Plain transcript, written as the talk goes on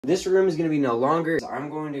This room is going to be no longer. So I'm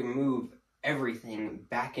going to move everything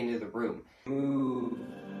back into the room. Move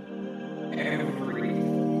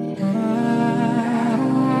everything.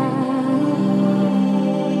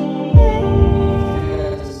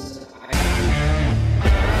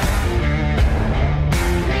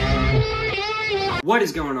 What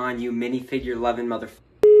is going on, you minifigure loving motherfucker?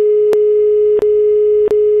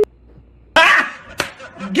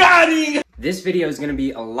 Got him! This video is going to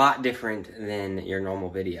be a lot different than your normal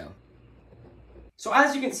video. So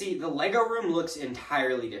as you can see, the Lego room looks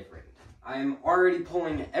entirely different. I'm already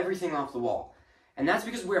pulling everything off the wall. And that's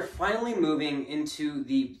because we're finally moving into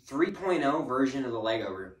the 3.0 version of the Lego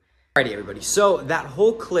room. Alrighty everybody, so that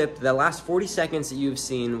whole clip, the last 40 seconds that you've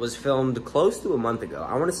seen was filmed close to a month ago.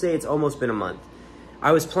 I want to say it's almost been a month.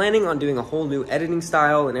 I was planning on doing a whole new editing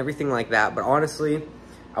style and everything like that, but honestly,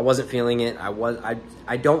 I wasn't feeling it.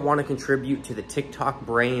 I don't want to contribute to the TikTok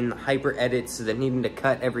brain hyper edits that needing to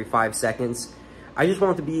cut every 5 seconds. I just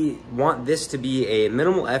want this to be a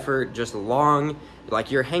minimal effort, just long,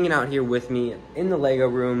 like you're hanging out here with me in the Lego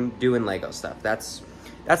room doing Lego stuff. That's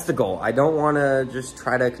the goal. I don't want to just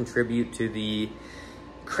try to contribute to the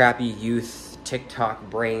crappy youth TikTok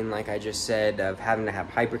brain, like I just said, of having to have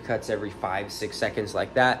hypercuts every 5-6 seconds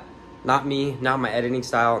like that. Not me, not my editing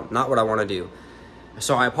style, not what I want to do.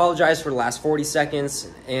 So I apologize for the last 40 seconds,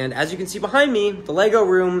 and as you can see behind me, the Lego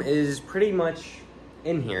room is pretty much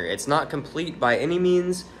in here. It's not complete by any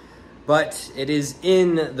means, but it is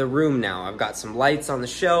in the room now. I've got some lights on the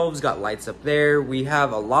shelves, got lights up there. We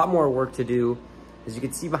have a lot more work to do. As you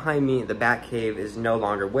can see behind me, the Batcave is no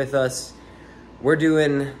longer with us. We're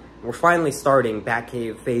finally starting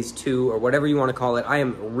Batcave Phase 2, or whatever you want to call it. I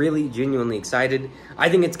am really genuinely excited. I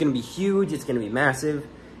think it's going to be huge, it's going to be massive,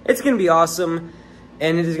 it's going to be awesome.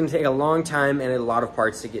 And it is going to take a long time and a lot of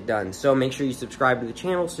parts to get done. So make sure you subscribe to the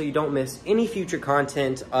channel so you don't miss any future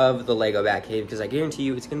content of the Lego Batcave, because I guarantee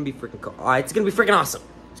you it's going to be freaking cool. It's going to be freaking awesome.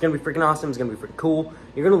 It's going to be freaking awesome. It's going to be freaking cool.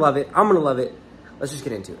 You're going to love it. I'm going to love it. Let's just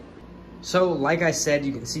get into it. So like I said,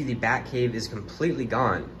 you can see the Batcave is completely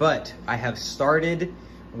gone, but I have started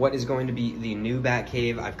what is going to be the new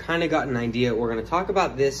Batcave. I've kind of got an idea. We're going to talk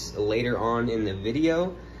about this later on in the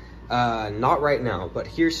video. Not right now, but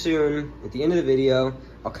here soon, at the end of the video,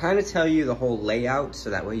 I'll kind of tell you the whole layout,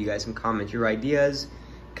 so that way you guys can comment your ideas,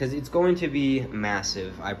 because it's going to be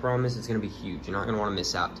massive. I promise it's going to be huge. You're not going to want to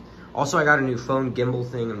miss out. Also, I got a new phone gimbal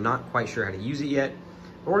thing. I'm not quite sure how to use it yet,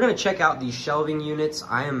 but we're going to check out these shelving units.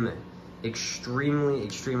 I am extremely,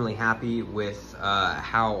 extremely happy with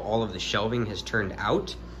how all of the shelving has turned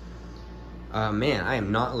out. Man, I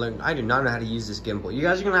do not know how to use this gimbal. You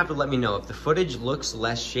guys are gonna have to let me know if the footage looks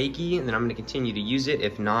less shaky, and then I'm gonna continue to use it.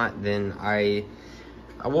 If not, then I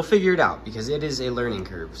will figure it out, because it is a learning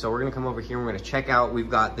curve. So we're gonna come over here and we're gonna check out. We've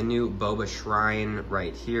got the new Boba Shrine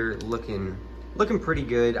right here, looking pretty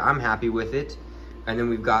good. I'm happy with it. And then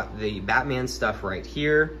we've got the Batman stuff right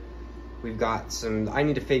here. We've got some, I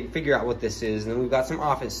need to figure out what this is. And then we've got some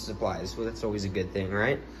office supplies. Well, that's always a good thing,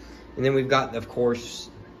 right? And then we've got, of course,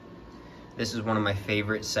 this is one of my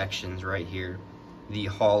favorite sections right here, the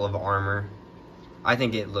Hall of Armor. I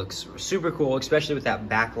think it looks super cool, especially with that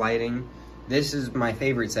backlighting. This is my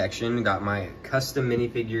favorite section. Got my custom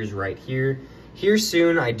minifigures right here. Here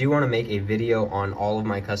soon, I do want to make a video on all of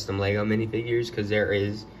my custom Lego minifigures, because there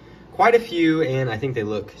is quite a few, and I think they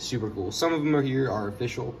look super cool. Some of them are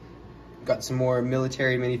official. Got some more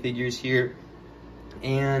military minifigures here,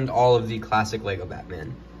 and all of the classic Lego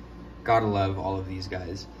Batman. Gotta love all of these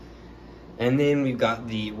guys. And then we've got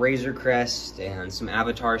the Razor Crest and some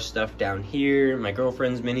Avatar stuff down here. My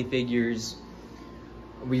girlfriend's minifigures.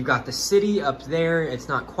 We've got the city up there. It's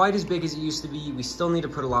not quite as big as it used to be. We still need to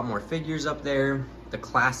put a lot more figures up there. The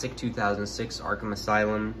classic 2006 Arkham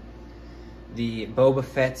Asylum. The Boba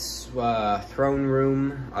Fett's throne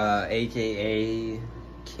room, aka,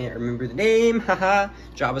 can't remember the name, haha,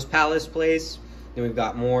 Jabba's Palace place. Then we've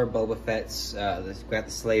got more Boba Fett's, we've got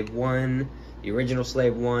the Slave 1. The original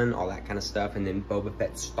Slave 1, all that kind of stuff, and then Boba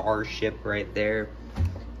Fett's starship right there,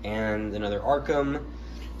 and another Arkham.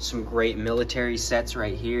 Some great military sets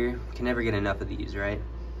right here. Can never get enough of these, right?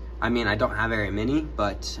 I mean, I don't have very many,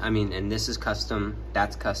 but I mean, and this is custom,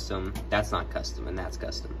 that's not custom, and that's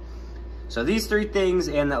custom. So these three things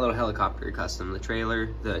and that little helicopter are custom. The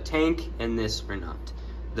trailer, the tank, and this are not.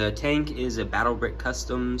 The tank is a Battle Brick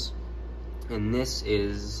Customs, and this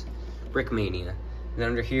is Brickmania. And then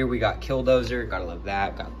under here, we got Killdozer, gotta love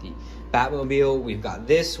that. Got the Batmobile, we've got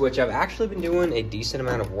this, which I've actually been doing a decent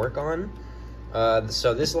amount of work on.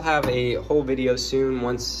 So this will have a whole video soon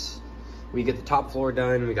once we get the top floor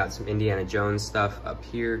done. We got some Indiana Jones stuff up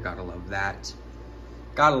here, gotta love that.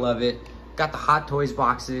 Gotta love it. got the Hot Toys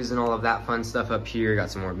boxes and all of that fun stuff up here. Got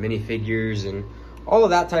some more minifigures and all of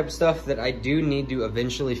that type of stuff that I do need to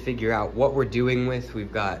eventually figure out what we're doing with.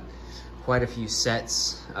 We've got quite a few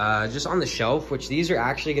sets just on the shelf, which these are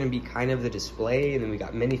actually going to be kind of the display. And then we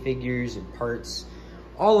got minifigures and parts,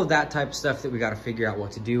 all of that type of stuff that we got to figure out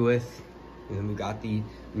what to do with. And then we got the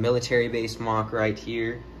military base Moc right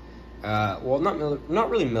here. Well, not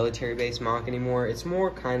really military base Moc anymore. It's more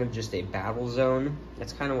kind of just a battle zone.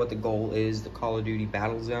 That's kind of what the goal is, the Call of Duty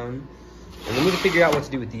battle zone. And we need to figure out what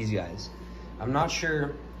to do with these guys. I'm not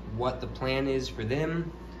sure what the plan is for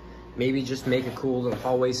them. Maybe just make a cool little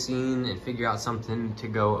hallway scene and figure out something to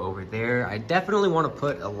go over there. I definitely want to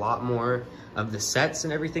put a lot more of the sets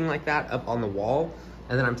and everything like that up on the wall.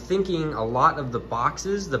 And then I'm thinking a lot of the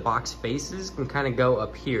boxes, the box faces, can kind of go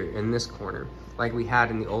up here in this corner, like we had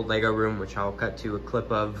in the old Lego room, which I'll cut to a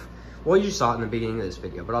clip of. Well, you saw it in the beginning of this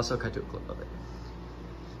video, but also cut to a clip of it.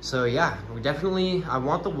 So yeah, I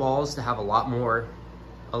want the walls to have a lot more.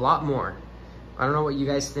 I don't know what you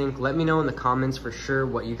guys think. Let me know in the comments for sure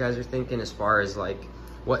what you guys are thinking as far as like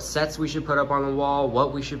what sets we should put up on the wall,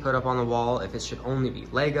 what we should put up on the wall, if it should only be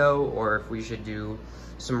Lego, or if we should do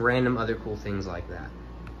some random other cool things like that.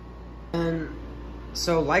 And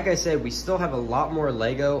so like I said, we still have a lot more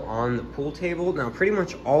Lego on the pool table. Now pretty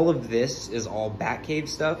much all of this is all Batcave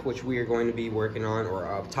stuff, which we are going to be working on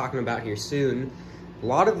or talking about here soon. A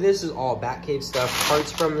lot of this is all Batcave stuff,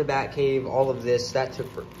 parts from the Batcave, all of this. That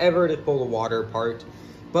took forever to pull the water apart.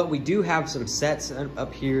 But we do have some sets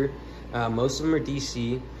up here. Most of them are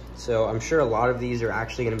DC, so I'm sure a lot of these are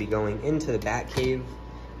actually going to be going into the Batcave.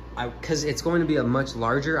 Because it's going to be a much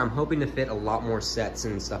larger, I'm hoping to fit a lot more sets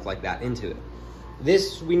and stuff like that into it.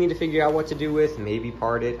 This we need to figure out what to do with, maybe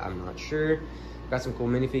part it, I'm not sure. Got some cool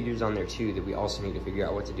minifigures on there too that we also need to figure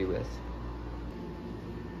out what to do with.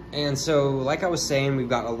 And so, like I was saying, we've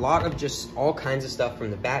got a lot of just all kinds of stuff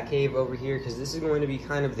from the Batcave over here, because this is going to be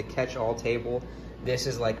kind of the catch-all table. This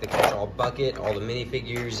is like the catch-all bucket, all the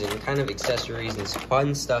minifigures and kind of accessories and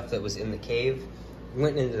fun stuff that was in the cave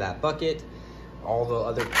went into that bucket. All the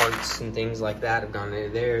other parts and things like that have gone into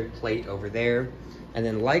there, plate over there. And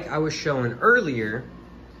then like I was showing earlier,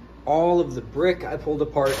 all of the brick I pulled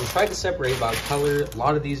apart and tried to separate by color. A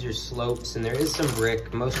lot of these are slopes and there is some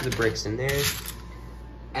brick, most of the brick's in there.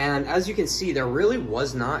 And as you can see, there really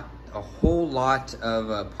was not a whole lot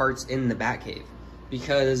of parts in the Batcave,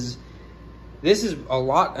 because this is a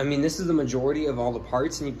lot. I mean, this is the majority of all the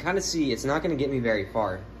parts, and you kind of see it's not going to get me very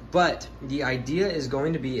far. But the idea is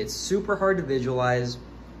going to be, it's super hard to visualize,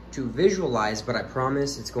 but I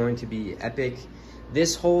promise it's going to be epic.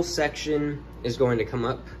 This whole section is going to come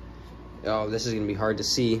up. Oh, this is going to be hard to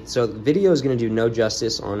see. So the video is going to do no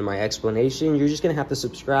justice on my explanation. You're just going to have to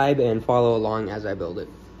subscribe and follow along as I build it.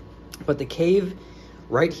 But the cave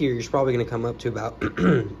right here is probably going to come up to about,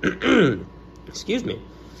 excuse me.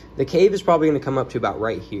 The cave is probably going to come up to about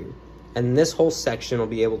right here. And this whole section will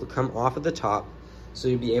be able to come off of the top. So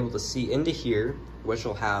you'll be able to see into here, which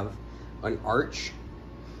will have an arch.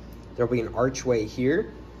 There'll be an archway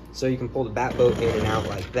here. So you can pull the bat boat in and out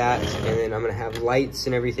like that. And then I'm gonna have lights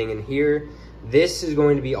and everything in here. This is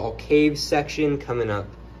going to be all cave section coming up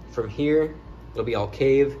from here. It'll be all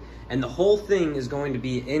cave. And the whole thing is going to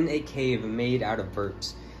be in a cave made out of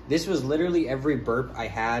burps. This was literally every burp I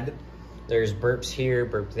had. There's burps here,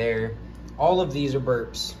 burp there. All of these are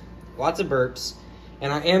burps, lots of burps.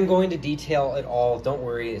 And I am going to detail it all, don't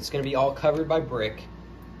worry. It's gonna be all covered by brick.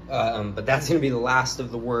 But that's gonna be the last of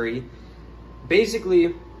the worry.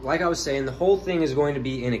 Basically, like I was saying, the whole thing is going to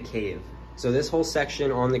be in a cave. So this whole section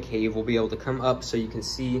on the cave will be able to come up so you can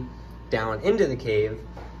see down into the cave.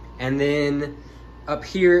 And then up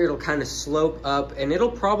here, it'll kind of slope up, and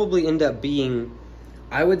it'll probably end up being,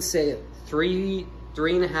 I would say,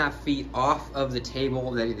 3.5 feet off of the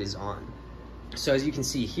table that it is on. So as you can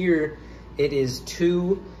see here, it is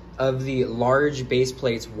 2 of the large base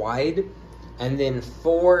plates wide, and then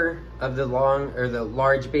 4 of the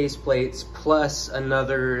large base plates plus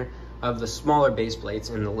another of the smaller base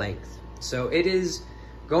plates in the length. So it is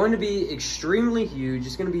going to be extremely huge.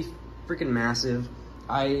 It's going to be freaking massive.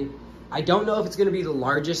 I don't know if it's going to be the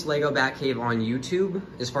largest Lego Batcave on YouTube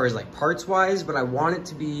as far as like parts wise, but I want it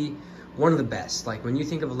to be one of the best. Like when you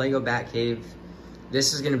think of a Lego Batcave,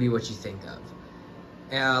 this is going to be what you think of.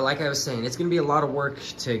 Like I was saying, it's going to be a lot of work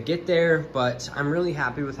to get there, but I'm really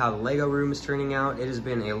happy with how the Lego room is turning out. It has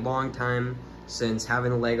been a long time since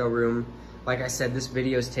having a Lego room. Like I said, this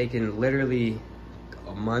video has taken literally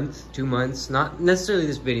a month, 2 months. Not necessarily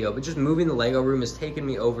this video, but just moving the Lego room has taken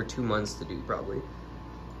me over 2 months to do probably.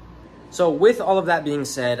 So with all of that being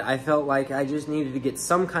said, I felt like I just needed to get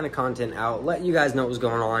some kind of content out, let you guys know what was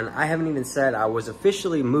going on. I haven't even said I was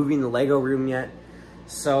officially moving the Lego room yet,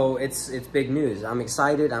 so it's big news. I'm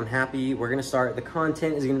excited, I'm happy. We're gonna start. The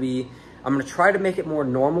content is gonna be, I'm gonna try to make it more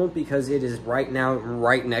normal because it is right now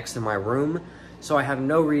right next to my room. So I have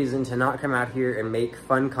no reason to not come out here and make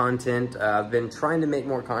fun content. I've been trying to make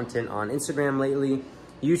more content on Instagram lately.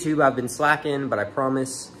 YouTube, I've been slacking, but I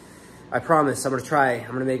promise, I'm gonna try.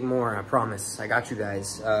 I'm gonna make more, I promise. I got you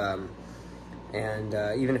guys.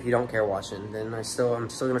 Even if you don't care watching, then I'm still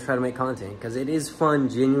gonna try to make content because it is fun,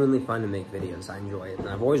 genuinely fun to make videos. I enjoy it, and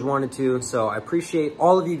I've always wanted to. So I appreciate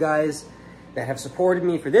all of you guys that have supported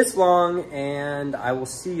me for this long, and I will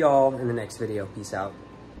see y'all in the next video. Peace out.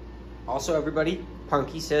 Also, everybody,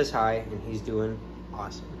 Punky says hi, and he's doing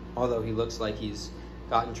awesome. Although he looks like he's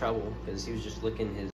got in trouble because he was just licking his